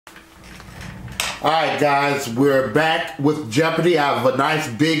Alright guys, we're back with Jeopardy. I have a nice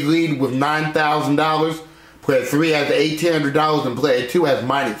big lead with $9,000. Player 3 has $1,800 and player 2 has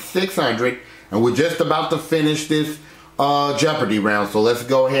 -600. And we're just about to finish this Jeopardy round, so let's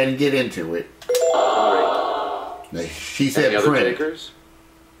go ahead and get into it. Alright. She said Any print. other takers?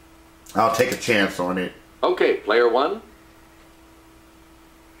 I'll take a chance on it. Okay, player 1.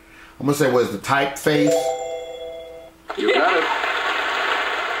 I'm going to say, what is the typeface? You got it.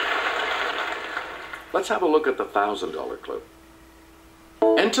 Let's have a look at the $1,000 clue.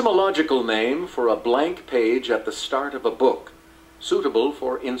 Entomological name for a blank page at the start of a book, suitable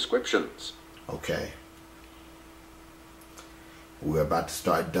for inscriptions. Okay. We're about to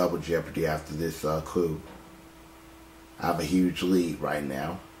start double Jeopardy after this clue. I have a huge lead right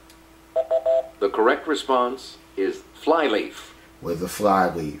now. The correct response is flyleaf. With a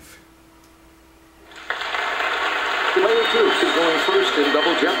flyleaf. Player 2 is going first in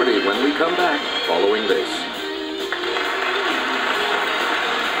double Jeopardy when we come back following this.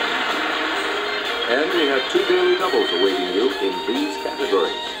 And we have 2 daily doubles awaiting you in these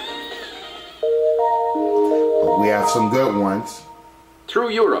categories. We have some good ones. Through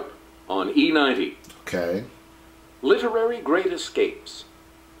Europe on E90. Okay. Literary great escapes.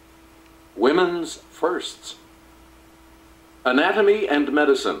 Women's firsts. Anatomy and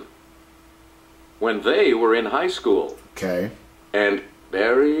medicine. When they were in high school. Okay. And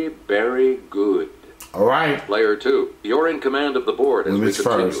very, very good. All right. Player 2, you're in command of the board as Women's we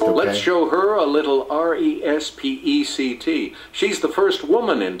continue. first, okay. Let's show her a little RESPECT. She's the first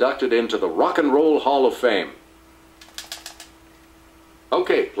woman inducted into the Rock and Roll Hall of Fame.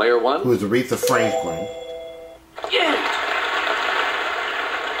 Okay, player 1. Who is Aretha Franklin? Yeah.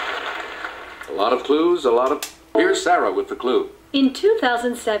 A lot of clues, a lot of... Here's Sarah with the clue. In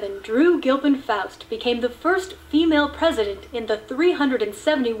 2007, Drew Gilpin Faust became the first female president in the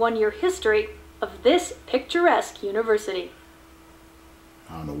 371-year history of this picturesque university.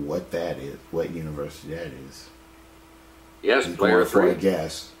 I don't know what that is, what university that is. Yes, He's player going for 3. a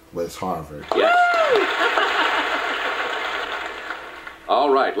guess. West Harvard. Yes.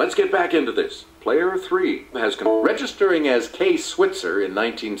 All right, let's get back into this. Player 3 has registering as Kay Switzer in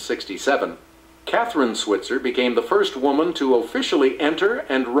 1967. Catherine Switzer became the first woman to officially enter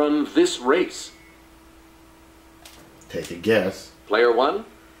and run this race. Take a guess. Player 1.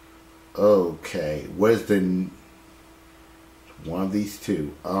 Okay, what is the one of these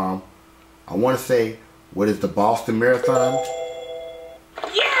two? I want to say, what is the Boston Marathon?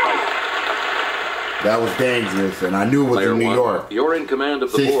 Yeah! That was dangerous, and I knew it was Player in New 1, York. you're in command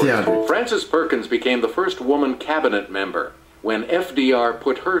of the 600. board. Frances Perkins became the first woman cabinet member when FDR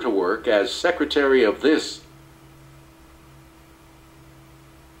put her to work as secretary of this.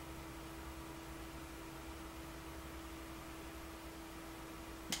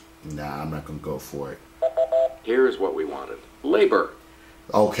 Nah, I'm not going to go for it. Here's what we wanted. Labor.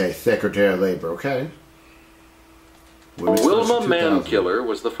 Okay, Secretary of Labor, okay. Women's Wilma first 2000. Mankiller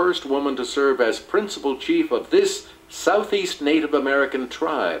was the first woman to serve as principal chief of this Southeast Native American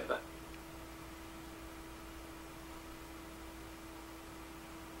tribe.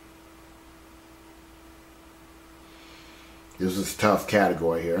 This is a tough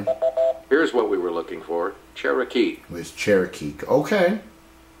category here. Here's what we were looking for. Cherokee. It's Cherokee. Okay.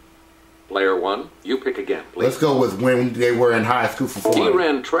 Player 1, you pick again, please. Let's go with when they were in high school for He fun.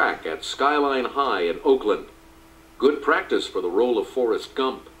 ran track at Skyline High in Oakland. Good practice for the role of Forrest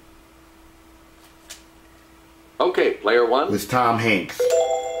Gump. Okay, player 1. It was Tom Hanks.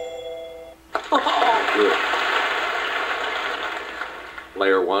 Good.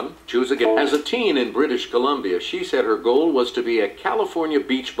 Player 1, choose again. As a teen in British Columbia, she said her goal was to be a California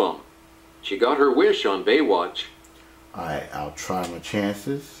beach bum. She got her wish on Baywatch. Alright, I'll try my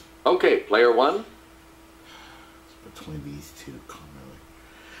chances. Okay, player 1. Between these two,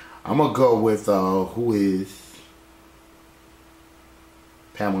 I'm gonna go with who is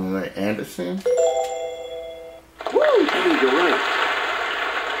Pamela Anderson. Woo! Hey, you're right.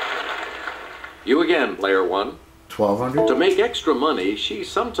 You again, player 1. 1200. To make extra money, she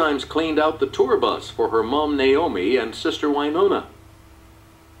sometimes cleaned out the tour bus for her mom Naomi and sister Winona.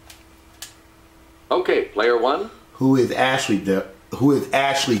 Okay, player 1. Who is Ashley Judd?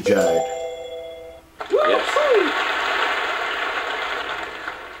 Yes.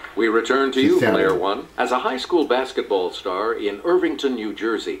 We return to you, player 1. As a high school basketball star in Irvington, New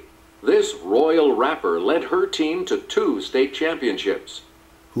Jersey, this royal rapper led her team to 2 state championships.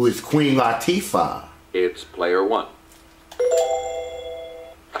 Who is Queen Latifah? It's player 1.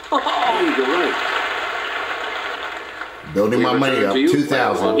 Hey, you're right. Building my money up,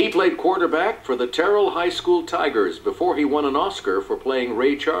 2,000. He played quarterback for the Terrell High School Tigers before he won an Oscar for playing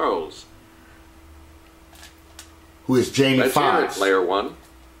Ray Charles. who is Jamie Let's hear it, Foxx. player one.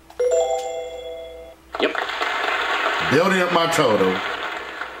 Yep. Building up my total.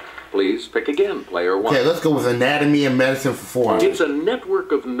 Please pick again, player one. Okay, let's go with Anatomy and Medicine for 400. It's a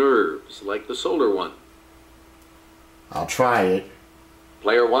network of nerves, like the solar one. I'll try it.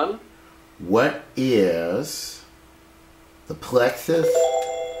 Player one. What is the plexus?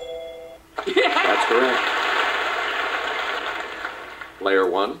 That's correct. Player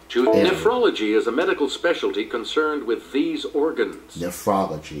one. Choose. Yeah. Nephrology is a medical specialty concerned with these organs.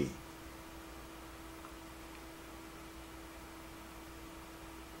 Nephrology.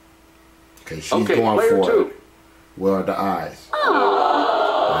 Okay, she's Okay, going player for two. it. Where are the eyes?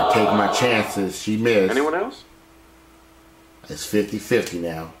 I take my chances. She missed. Anyone else? It's 50-50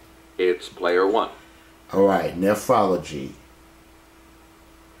 now. It's player one. All right, nephrology.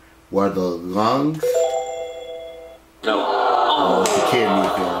 What are the lungs? No. Oh, it's the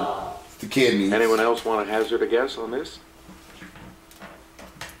kidneys, then. It's the kidneys. Anyone else want to hazard a guess on this?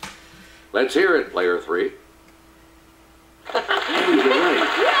 Let's hear it, player three. Hey, you're right.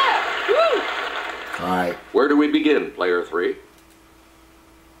 All right. Where do we begin, player three?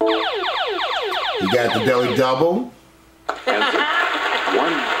 You got the belly double. Answer.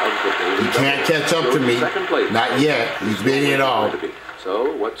 One of the daily You can't catch up to me. Second place. Not yet. He's beating it all.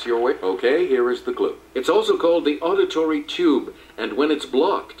 So, what's your way? Okay, here is the clue. It's also called the auditory tube, and when it's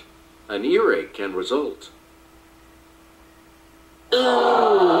blocked, an earache can result.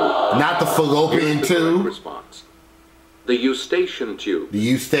 Not the fallopian Here's the correct tube. response. The eustachian tube. The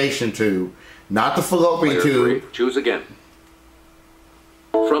eustachian tube. Not the fallopian Player tube. three, choose again.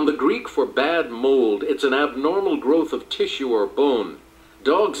 From the Greek for bad mold, it's an abnormal growth of tissue or bone.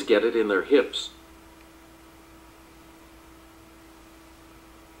 Dogs get it in their hips.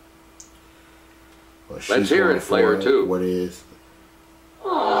 Well, she's Let's hear going it, player for two. What is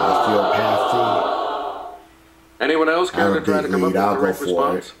osteopathy? Anyone else I care have to a try to big come up lead. with I'll the go correct for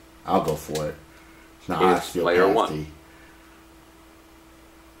response? it. I'll go for it. It's not It's player one. osteopathy.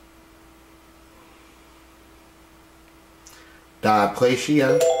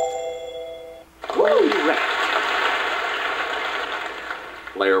 Diplasia. Correct.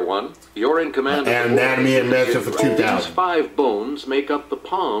 Player one, you're in command of the Anatomy board. and Medicine for 2000. These 5 bones make up the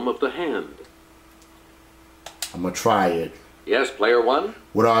palm of the hand. I'm going to try it. Yes, player one.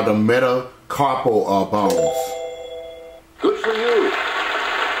 What are the metacarpal bones? Good for you.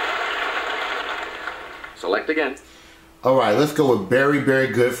 Select again. All right, let's go with very, very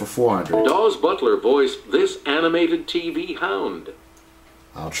good for 400. Dawes Butler voiced this animated TV hound.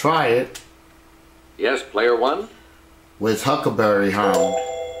 I'll try it. Yes, player one. With Huckleberry Hound.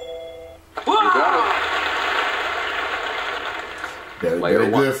 You got Very, Player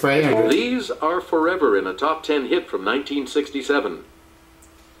very one. good for 800. These are forever in a top 10 hit from 1967.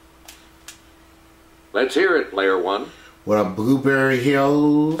 Let's hear it, player one. What are Blueberry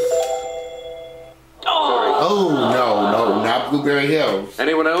Hills? Sorry. Oh, no, not Blueberry Hills.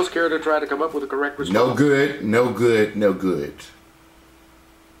 Anyone else care to try to come up with a correct response? No good, no good, no good.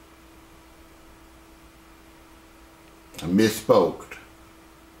 I misspoke.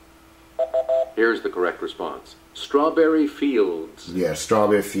 Here's the correct response. Strawberry Fields. Yeah,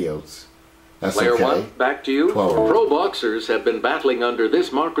 Strawberry Fields. That's Player okay. one, back to you. 12. Pro boxers have been battling under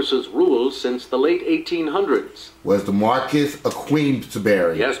this Marcus's rules since the late 1800s. Was the Marcus of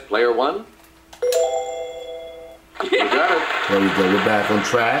Queensberry? Yes, player one. You got it. There we go. We're back on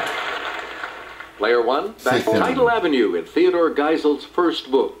track. Player one, back 600. Tidal Avenue in Theodore Geisel's first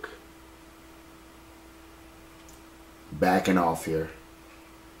book. Backing off here.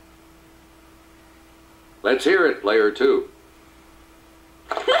 Let's hear it, player two.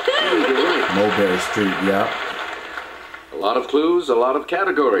 You're right. Mulberry Street, yeah. A lot of clues, a lot of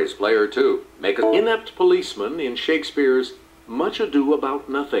categories, player two. Make an inept policeman in Shakespeare's Much Ado About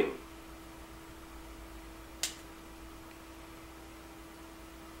Nothing.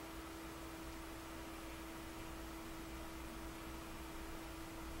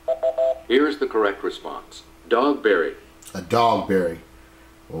 Here's the correct response. Dogberry. A Dogberry.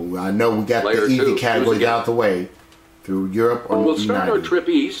 Well, I know we got Player the easy two. categories Choose again. out the way. Through Europe on We'll start our E90. trip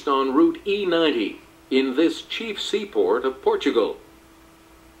east on Route E90 in this chief seaport of Portugal.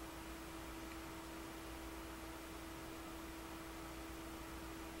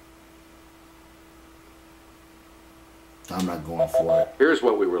 I'm not going for it. Here's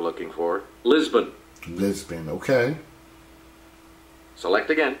what we were looking for. Lisbon. Lisbon, okay. Select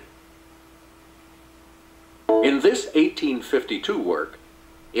again. In this 1852 work,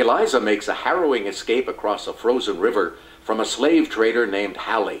 Eliza makes a harrowing escape across a frozen river from a slave trader named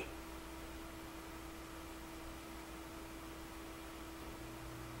Halley.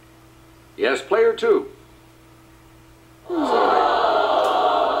 Yes, player two.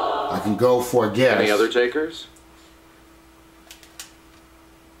 go for a guess. Any other takers?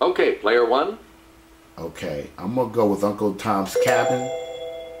 Okay, player one. Okay, I'm gonna go with Uncle Tom's Cabin.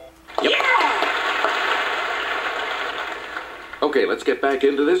 Yep. Okay, let's get back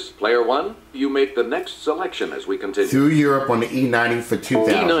into this. Player one, you make the next selection as we continue. Through Europe on the E90 for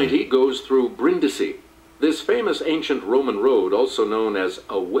 2000. E90 goes through Brindisi. This famous ancient Roman road, also known as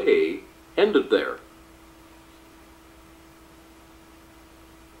a way, ended there.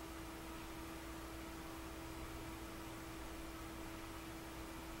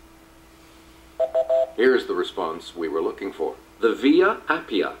 Here's the response we were looking for. The Via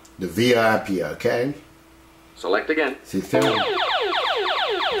Appia. The Via Appia, okay? Select again. 16. Answer.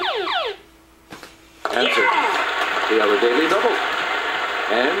 The other daily double.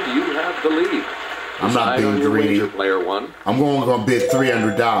 And you have the lead. I'm not being on your greedy. wager, player one. I'm gonna bid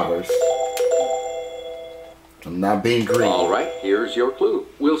 $300. I'm not being greedy. All right, here's your clue.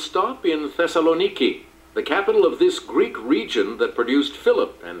 We'll stop in Thessaloniki, the capital of this Greek region that produced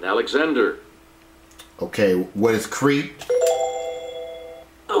Philip and Alexander. Okay, what is Crete?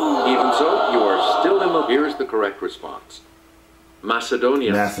 Even so, you are still in the... Here's the correct response.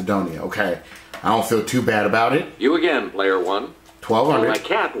 Macedonia. Macedonia, okay. I don't feel too bad about it. You again, player one. 1200. My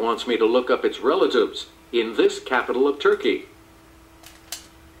cat wants me to look up its relatives in this capital of Turkey.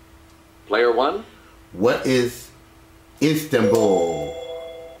 Player one. What is Istanbul?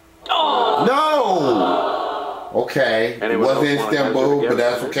 No! Okay, it Anyone wasn't else wanna Istanbul, hazard a but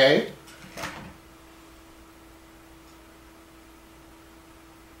guess? that's okay.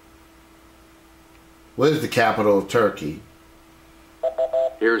 What is the capital of Turkey?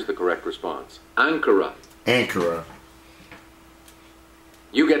 Here's the correct response. Ankara. Ankara.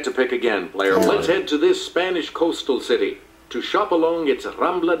 You get to pick again, player. All Let's right. head to this Spanish coastal city to shop along its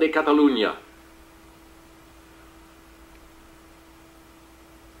Rambla de Catalunya.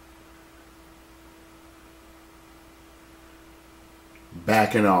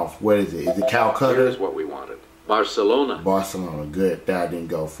 Backing off. What is it? Is it Here's Calcutta? what we wanted. Barcelona. Barcelona. Good. That I didn't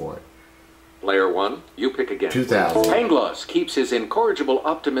go for it. Player one, you pick again. 2000. Pangloss keeps his incorrigible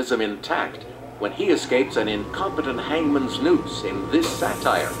optimism intact when he escapes an incompetent hangman's noose in this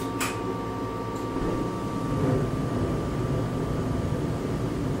satire.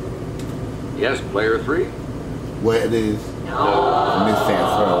 Yes, player three. What it is? Miss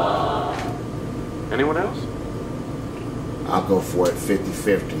Sanford. Anyone else? I'll go for it.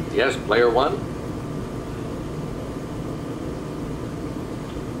 50-50. Yes, player one.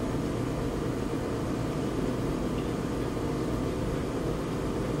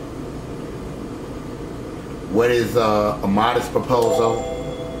 What is a modest proposal?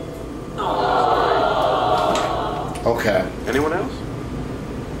 Okay. Anyone else?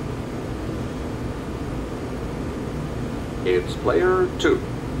 It's player two.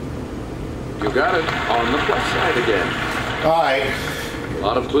 You got it. On the plus side again. All right. A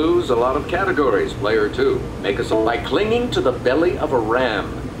lot of clues, a lot of categories. Player two. Make us by clinging to the belly of a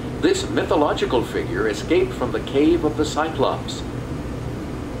ram. This mythological figure escaped from the cave of the Cyclops.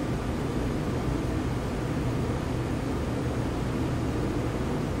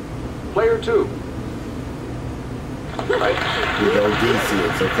 Player two. Right. We go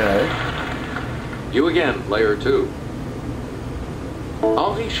Odysseus, okay? You again, player two.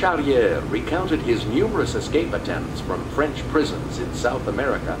 Henri Charrière recounted his numerous escape attempts from French prisons in South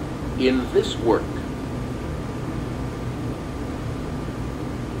America in this work.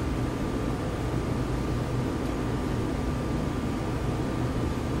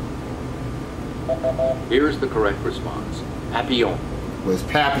 Here's the correct response. Papillon. Was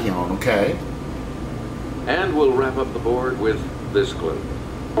Papillon, okay? And we'll wrap up the board with this clue.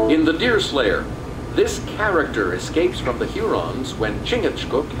 In The Deer Slayer, this character escapes from the Hurons when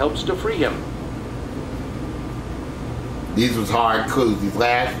Chingachgook helps to free him. These was hard clues. These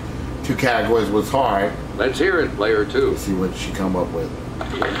last two categories was hard. Let's hear it, player two. Let's see what she come up with.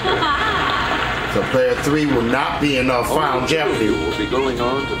 So player three will not be in Final Jeopardy. We'll be going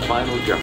on to Final Jeopardy.